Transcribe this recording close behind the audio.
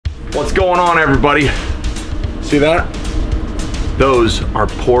What's going on, everybody? See that? Those are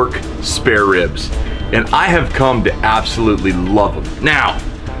pork spare ribs, and I have come to absolutely love them. Now,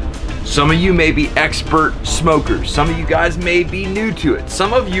 some of you may be expert smokers. Some of you guys may be new to it.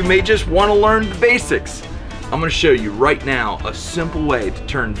 Some of you may just want to learn the basics. I'm gonna show you right now a simple way to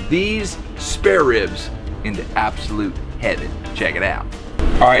turn these spare ribs into absolute heaven. Check it out.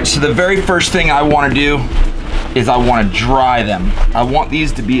 All right, so the very first thing I wanna do is I wanna dry them. I want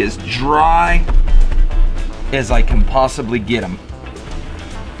these to be as dry as I can possibly get them.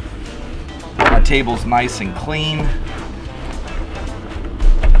 My table's nice and clean.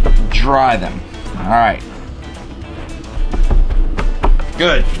 Dry them. All right.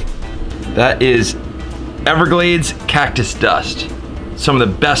 Good. That is Everglades Cactus Dust. Some of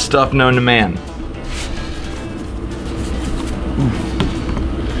the best stuff known to man.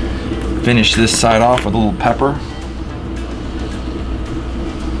 Finish this side off with a little pepper.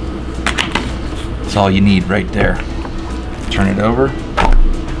 That's all you need right there. Turn it over.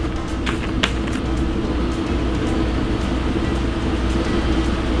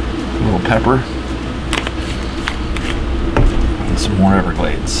 A little pepper. And some more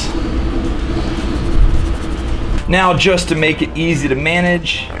Everglades. Now, just to make it easy to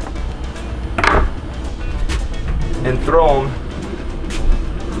manage and throw them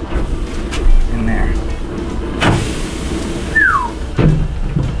in there.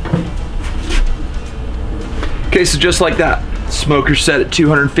 Okay, so just like that, smoker set at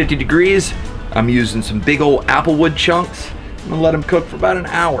 250 degrees. I'm using some big old applewood chunks. I'm gonna let them cook for about an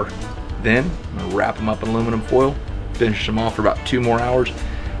hour. Then I'm gonna wrap them up in aluminum foil, finish them off for about 2 more hours,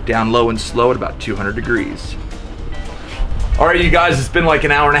 down low and slow at about 200 degrees. All right, you guys, it's been like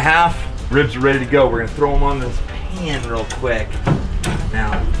an hour and a half. Ribs are ready to go. We're gonna throw them on this pan real quick.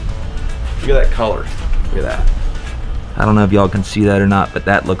 Now, look at that color. Look at that. I don't know if y'all can see that or not, but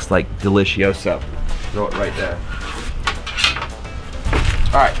that looks like delicioso. Throw it right there.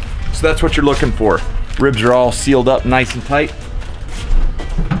 All right, so that's what you're looking for. Ribs are all sealed up nice and tight.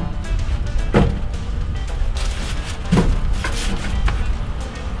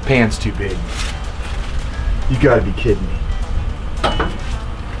 Pan's too big. You gotta be kidding me.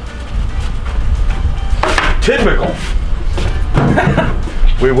 Typical.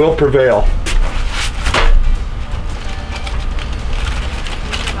 We will prevail.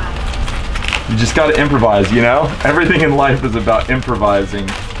 You just gotta improvise, you know? Everything in life is about improvising.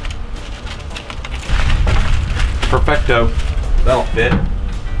 Perfecto. That'll fit.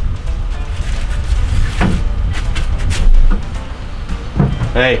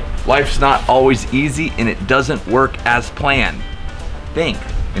 Hey, life's not always easy and it doesn't work as planned. Think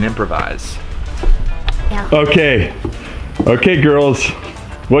and improvise. Yeah. Okay. Okay, girls.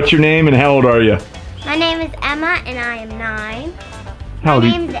 What's your name and how old are you? My name is Emma and I am 9. How old My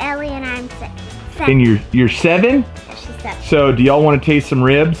are you? name's Ellie and I'm 7. And you're 7? She's 7. So do y'all want to taste some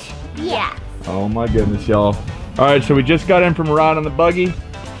ribs? Yeah. Oh my goodness, y'all. All right, so we just got in from a ride on the buggy.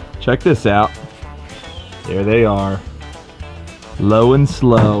 Check this out. There they are. Low and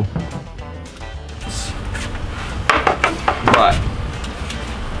slow. But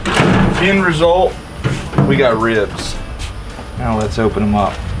end result, we got ribs. Now let's open them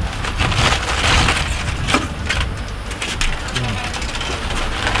up.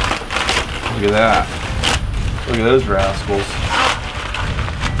 Look at that. Look at those rascals.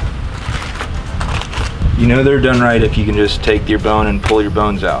 You know they're done right if you can just take your bone and pull your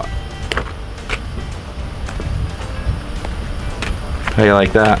bones out. How you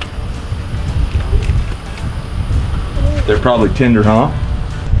like that? They're probably tender, huh?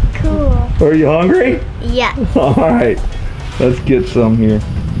 Cool. Are you hungry? Yeah. All right, let's get some here.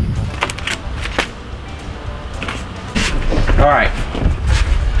 All right.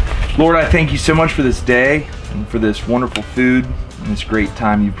 Lord, I thank you so much for this day and for this wonderful food and this great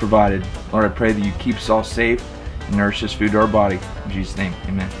time you've provided. Lord, I pray that you keep us all safe and nourish this food to our body. In Jesus' name,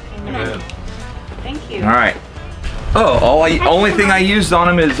 amen. Amen. Thank you. All right. Oh, only thing I used on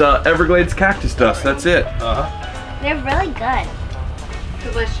them is Everglades Cactus Dust. That's it. They're really good.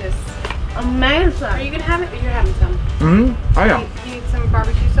 Delicious. Amazing. Are you gonna have it? Or you're having some? Mm-hmm. I am. You need some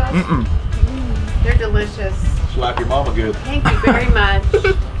barbecue sauce? Mm-mm. They're delicious. Slap your mama good. Thank you very much.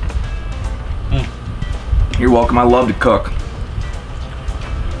 You're welcome. I love to cook.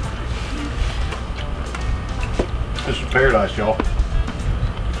 This is paradise, y'all.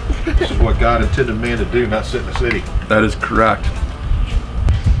 This is what God intended man to do, not sit in the city. That is correct.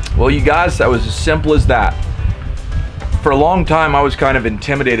 Well, you guys, that was as simple as that. For a long time, I was kind of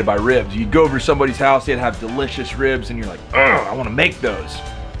intimidated by ribs. You'd go over to somebody's house, they'd have delicious ribs, and you're like, ugh, I want to make those.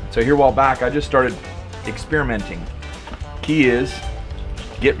 So here a while back, I just started experimenting. Key is,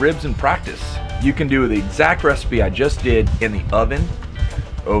 get ribs and practice. You can do the exact recipe I just did in the oven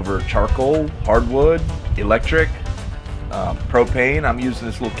over charcoal, hardwood, electric, propane. I'm using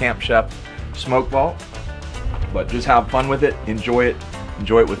this little Camp Chef smoke vault, but just have fun with it, enjoy it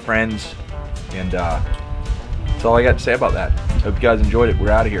with friends, and that's all I got to say about that. Hope you guys enjoyed it.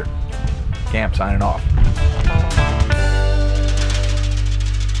 We're out of here. Camp signing off.